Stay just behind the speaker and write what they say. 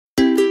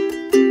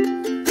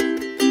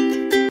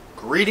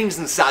Greetings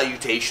and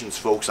salutations,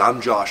 folks.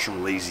 I'm Josh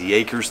from Layzee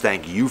Acres.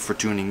 Thank you for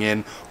tuning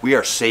in. We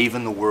are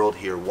saving the world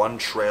here, one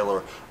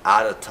trailer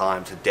at a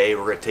time. Today,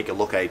 we're going to take a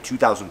look at a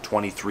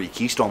 2023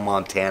 Keystone,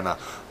 Montana,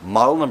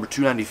 model number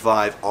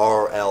 295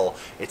 RL.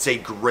 It's a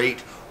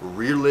great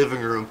rear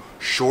living room,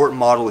 short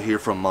model here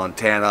from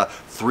Montana.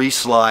 3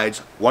 slides.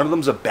 One of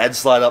them's a bed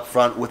slide up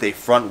front with a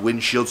front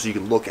windshield so you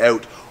can look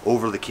out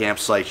over the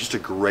campsite. Just a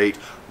great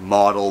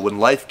model. When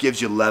life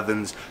gives you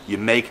lemons, you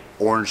make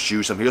orange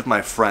juice. I'm here with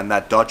my friend,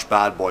 that Dutch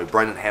bad boy,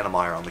 Brendan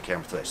Hannemeyer, on the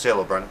camera today. Say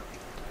hello, Brendan.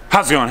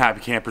 How's it going,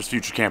 happy campers,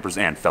 future campers,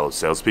 and fellow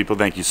salespeople?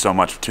 Thank you so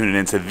much for tuning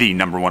in to the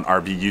 #1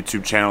 RV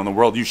YouTube channel in the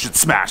world. You should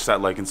smash that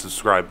like and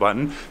subscribe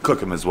button. Click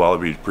them as well.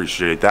 We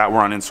appreciate that. We're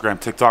on Instagram,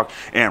 TikTok,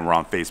 and we're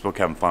on Facebook,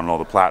 having fun on all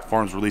the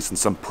platforms, releasing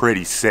some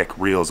pretty sick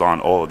reels on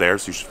all of there,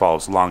 so you should follow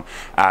us along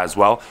as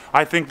well.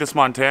 I think this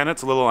Montana,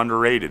 it's a little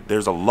underrated.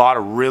 There's a lot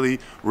of really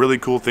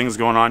cool things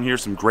going on here,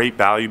 some great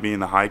value being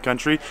the high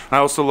country. And I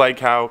also like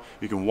how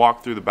you can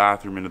walk through the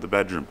bathroom into the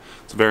bedroom.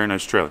 It's a very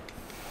nice trailer.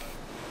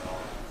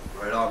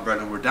 Right on,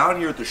 Brendan. We're down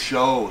here at the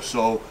show,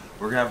 so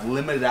we're gonna have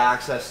limited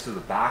access to the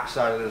back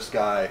side of this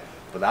guy,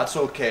 but that's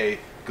okay.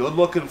 Good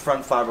looking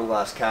front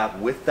fiberglass cap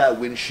with that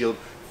windshield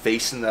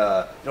facing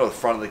the the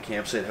front of the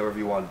campsite, however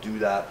you want to do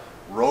that.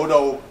 Road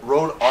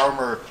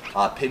armor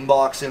pin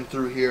box in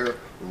through here,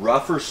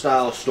 rougher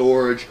style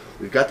storage.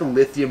 We've got the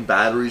lithium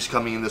batteries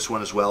coming in this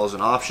one as well as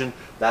an option.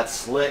 That's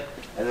slick.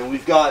 And then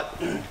we've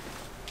got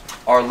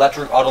our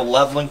electric auto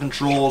leveling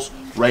controls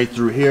right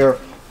through here.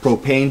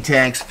 Propane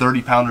tanks,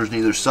 30 pounders on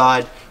either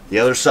side. The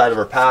other side of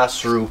our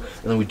pass-through,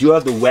 and then we do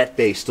have the wet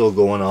bay still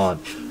going on.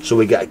 So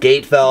we got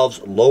gate valves,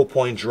 low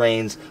point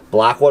drains,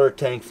 black water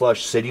tank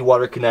flush, city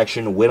water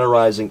connection,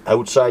 winterizing,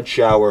 outside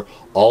shower,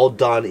 all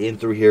done in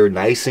through here,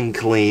 nice and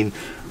clean.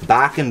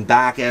 Back and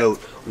back out,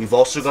 we've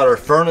also got our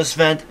furnace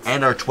vent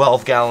and our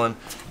 12-gallon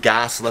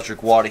gas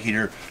electric water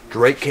heater.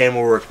 Great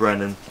camera work,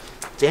 Brendan.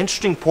 It's an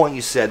interesting point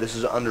you said, this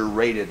is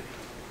underrated.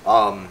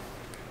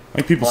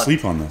 Like people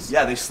sleep on this.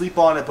 Yeah, they sleep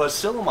on it, but it's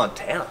still in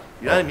Montana.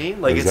 You know what I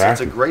mean? Like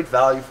exactly. It's a great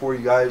value for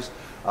you guys.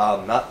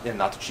 Not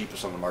the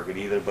cheapest on the market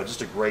either, but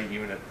just a great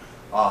unit.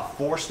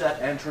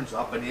 4-step entrance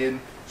up and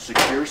in,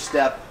 secure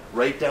step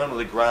right down to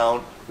the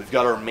ground. We've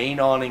got our main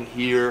awning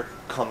here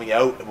coming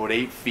out about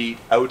 8 feet.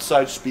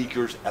 Outside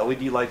speakers,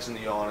 LED lights in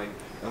the awning,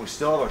 and we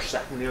still have our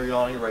secondary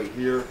awning right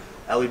here.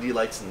 LED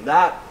lights in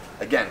that.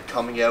 Again,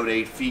 coming out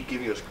 8 feet,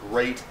 giving us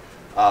great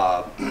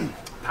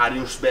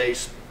patio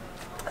space.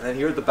 And then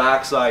here at the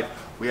back side,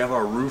 we have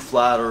our roof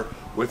ladder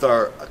with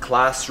our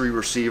class 3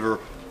 receiver,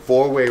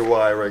 4-way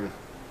wiring,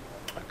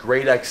 a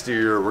great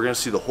exterior. We're going to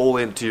see the whole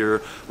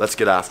interior. Let's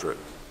get after it.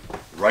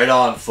 Right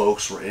on,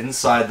 folks. We're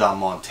inside that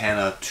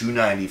Montana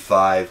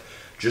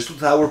 295. Just with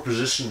how we're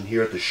positioned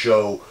here at the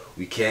show,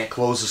 we can't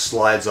close the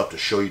slides up to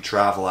show you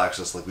travel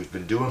access like we've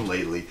been doing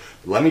lately.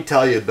 But let me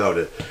tell you about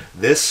it.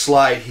 This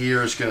slide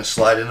here is going to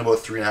slide in about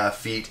 3.5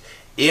 feet.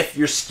 If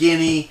you're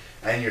skinny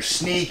and you're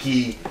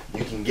sneaky,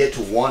 you can get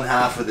to one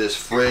half of this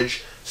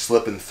fridge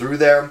slipping through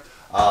there,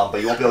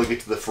 but you won't be able to get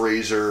to the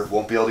freezer,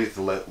 won't be able to get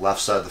to the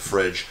left side of the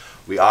fridge.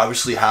 We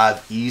obviously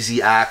have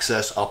easy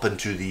access up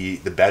into the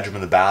bedroom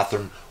and the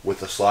bathroom with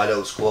the slide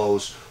outs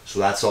closed, so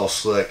that's all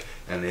slick.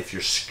 And if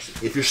you're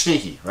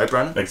sneaky, right,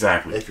 Brendan?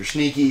 Exactly. If you're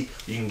sneaky,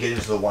 you can get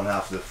into the one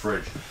half of the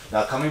fridge.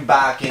 Now coming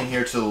back in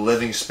here to the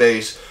living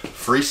space,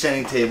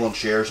 freestanding table and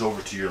chairs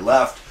over to your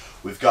left.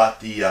 We've got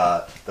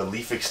the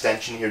leaf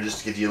extension here just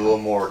to give you a little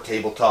more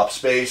tabletop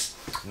space.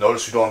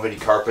 Notice we don't have any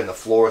carpet in the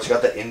floor. It's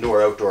got the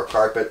indoor-outdoor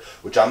carpet,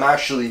 which I'm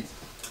actually,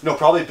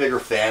 probably a bigger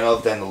fan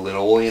of than the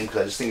linoleum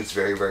because I just think it's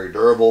very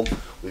durable.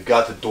 We've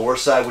got the door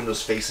side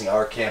windows facing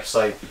our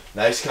campsite.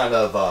 Nice kind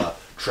of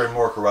trim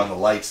work around the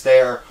lights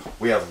there.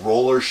 We have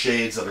roller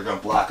shades that are going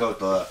to black out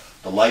the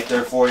light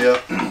there for you.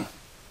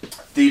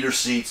 Theater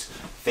seats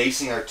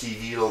facing our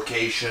TV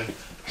location.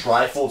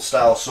 Trifold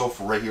style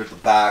sofa right here at the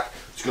back.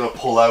 It's going to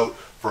pull out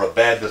for a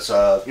bed that's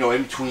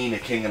in between a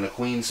king and a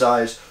queen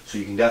size, so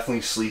you can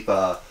definitely sleep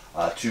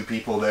 2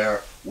 people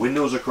there.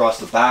 Windows across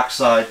the back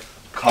side,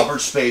 cupboard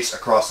space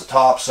across the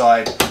top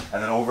side,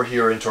 and then over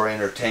here into our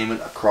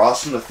entertainment.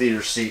 Across from the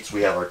theater seats,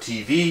 we have our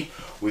TV.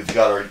 We've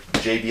got our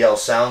JBL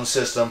sound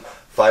system,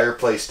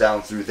 fireplace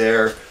down through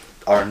there,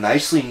 our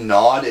nicely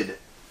knotted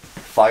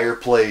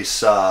fireplace.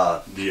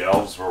 The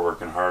elves were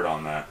working hard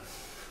on that.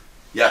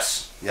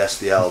 Yes,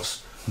 the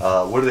elves.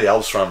 What are the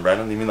elves from,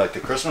 Brendan? You mean like the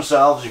Christmas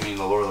elves? You mean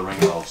the Lord of the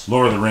Ring elves?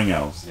 Lord of the Ring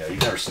elves. Yeah,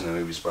 you've never seen the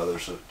movies, brother.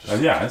 So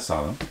yeah, I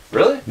saw them.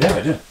 Really? Yeah,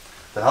 I did.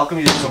 Then how come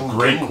you didn't know who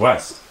Great Gimli?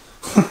 quest.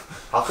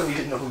 How come you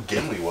didn't know who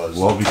Gimli was?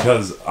 Well,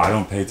 because I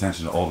don't pay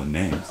attention to all the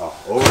names. Oh,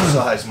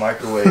 oversized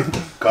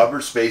microwave,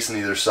 cupboard space on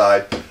either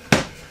side.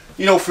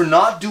 For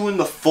not doing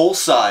the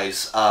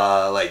full-size,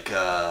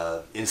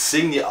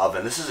 Insignia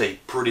oven, this is a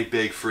pretty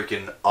big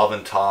freaking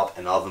oven top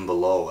and oven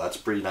below. That's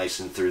pretty nice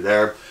in through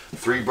there.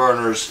 3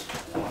 burners,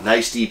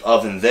 nice deep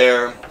oven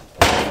there.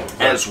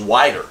 And it's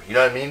wider, you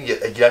know what I mean?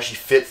 You actually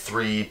fit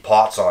 3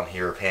 pots on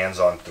here, pans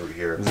on through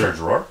here. Is there a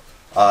drawer?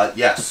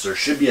 Yes, there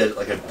should be a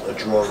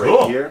drawer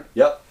right here.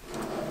 Yep.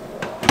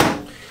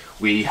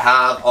 We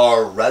have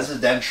our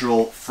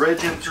residential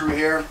fridge in through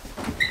here.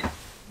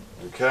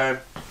 Okay.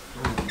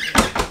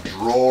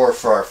 Drawer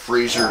for our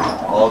freezer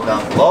all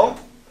down below.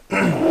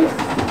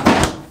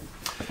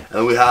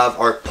 And we have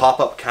our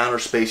pop-up counter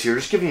space here,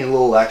 just giving you a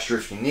little extra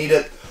if you need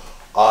it.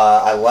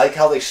 I like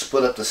how they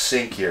split up the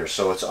sink here.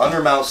 So it's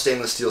undermount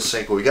stainless steel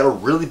sink, but we got a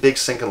really big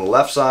sink on the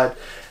left side,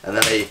 and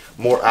then a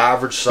more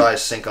average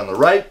size sink on the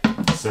right.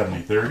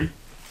 70-30.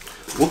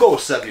 We'll go with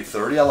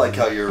 70-30. I like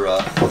how you're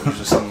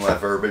using some of my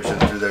verbiage in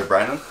through there,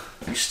 Brandon.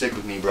 You stick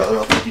with me, brother.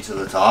 I'll take you to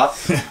the top.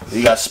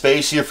 You got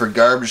space here for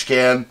garbage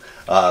can,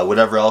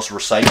 whatever else,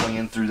 recycling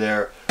in through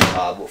there.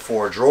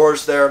 4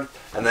 drawers there.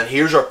 And then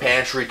here's our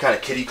pantry, kind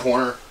of kitty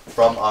corner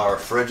from our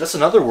fridge. That's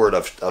another word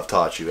I've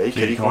taught you, eh?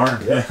 Kitty corner.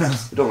 Yeah.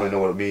 You don't really know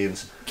what it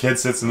means. Kid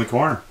sits in the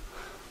corner.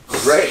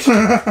 Great. New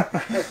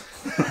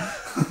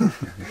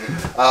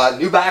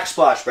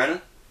backsplash,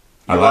 Brennan.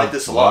 I like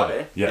this a lot,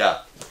 eh? Yeah.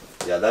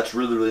 Yeah, that's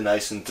really, really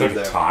nice and through It's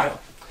like there. a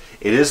tile.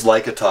 It is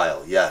like a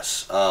tile,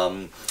 yes.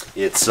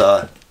 It's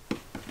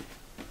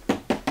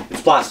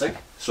plastic,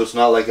 so it's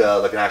not like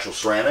an actual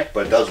ceramic,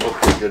 but it does look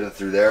pretty good in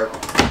through there.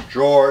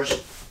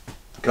 Drawers,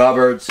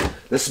 cupboards.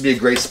 This would be a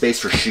great space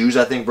for shoes,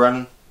 I think,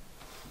 Brennan.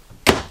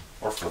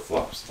 Or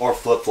flip-flops. Or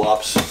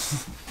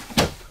flip-flops.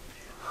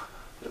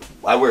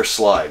 I wear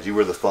slides. You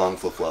wear the thong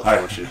flip-flops,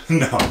 don't you?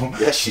 No.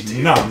 Yes, you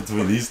do. Not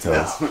between these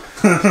toes.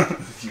 No.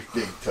 You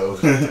big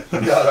toes.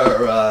 We got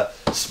our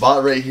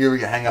spot right here. We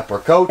can hang up our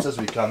coats as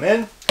we come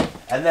in.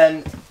 And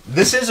then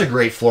this is a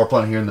great floor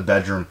plan here in the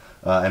bedroom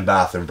and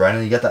bathroom,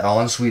 Brendan. You got the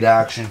ensuite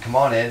action. Come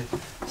on in.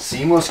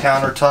 Seamless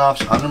countertops,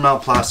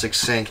 undermount plastic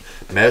sink,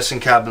 medicine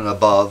cabinet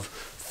above,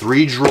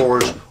 3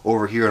 drawers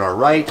over here on our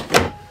right,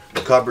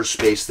 cupboard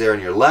space there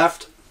on your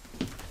left.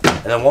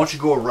 And then why don't you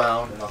go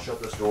around, and I'll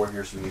shut this door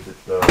here so we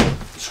get the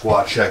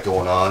squat check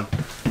going on.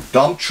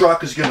 Dump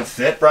truck is going to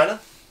fit, Brendan.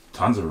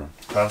 Tons of room.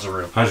 Tons of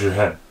room. How's your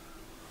head?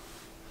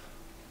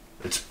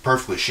 It's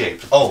perfectly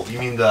shaped. Oh, you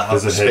mean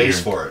how's the space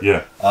for it?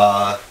 Yeah.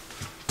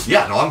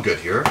 Yeah, no, I'm good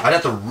here. I'd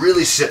have to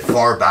really sit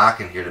far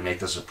back in here to make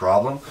this a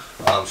problem.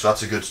 So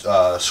that's a good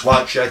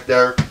squat check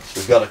there.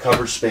 We've got a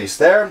covered space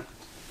there.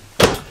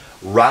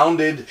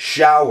 Rounded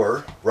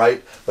shower,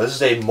 right? But this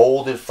is a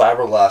molded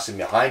fiberglassing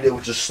behind it,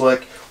 which is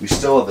slick. We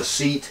still have a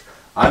seat.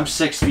 I'm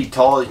 6 feet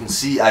tall. You can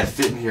see I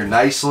fit in here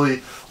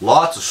nicely.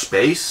 Lots of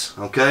space,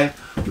 okay?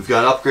 We've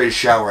got an upgraded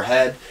shower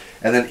head.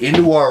 And then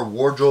into our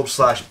wardrobe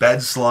 /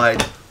 bed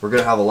slide, we're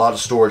going to have a lot of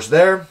storage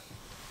there.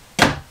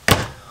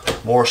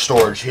 More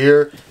storage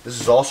here. This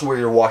is also where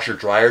your washer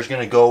dryer is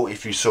going to go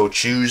if you so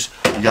choose.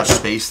 You got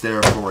space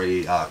there for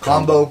a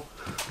combo.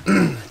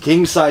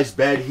 King size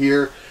bed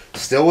here.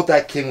 Still with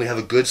that king, we have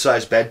a good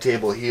size bed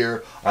table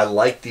here. I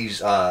like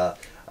these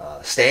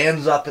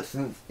stands up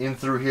in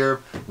through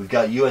here. We've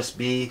got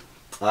USB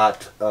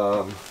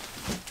so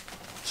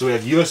we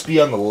have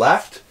USB on the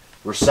left,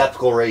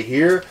 receptacle right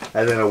here,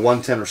 and then a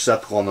 110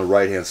 receptacle on the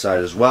right hand side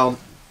as well.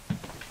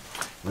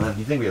 And then, do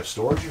you think we have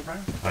storage here, Brian?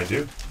 I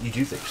do. You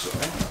do think so,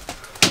 right?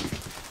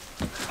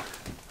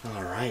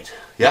 All right.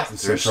 Yeah.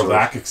 Central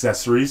vac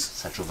accessories.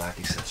 Central vac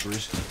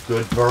accessories.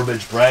 Good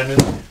verbiage, Brandon.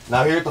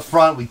 Now here at the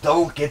front, we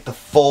don't get the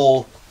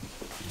full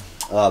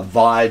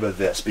vibe of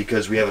this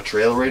because we have a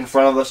trailer right in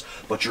front of us,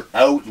 but you're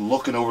out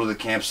looking over the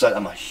campsite.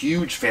 I'm a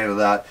huge fan of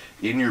that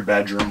in your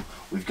bedroom.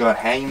 We've got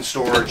hanging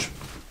storage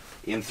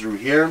in through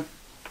here.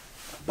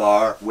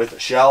 Bar with a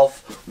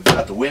shelf. We've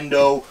got the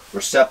window,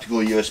 receptacle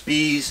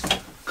USBs,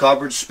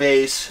 cupboard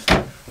space,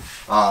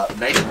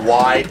 nice and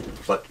wide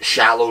but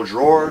shallow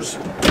drawers.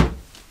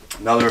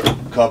 Another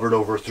cupboard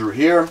over through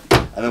here,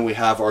 and then we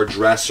have our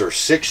dresser,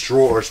 6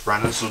 drawers,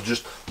 Brendan. So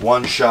just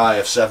one shy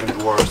of 7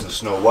 drawers in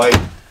Snow White.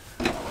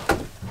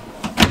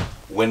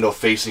 Window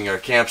facing our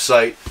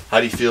campsite.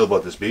 How do you feel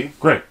about this, B?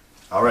 Great.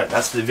 All right,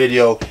 that's the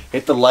video.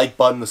 Hit the like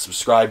button, the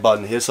subscribe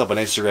button, hit us up on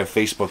Instagram,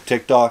 Facebook,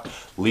 TikTok.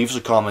 Leave us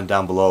a comment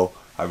down below.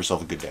 Have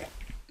yourself a good day.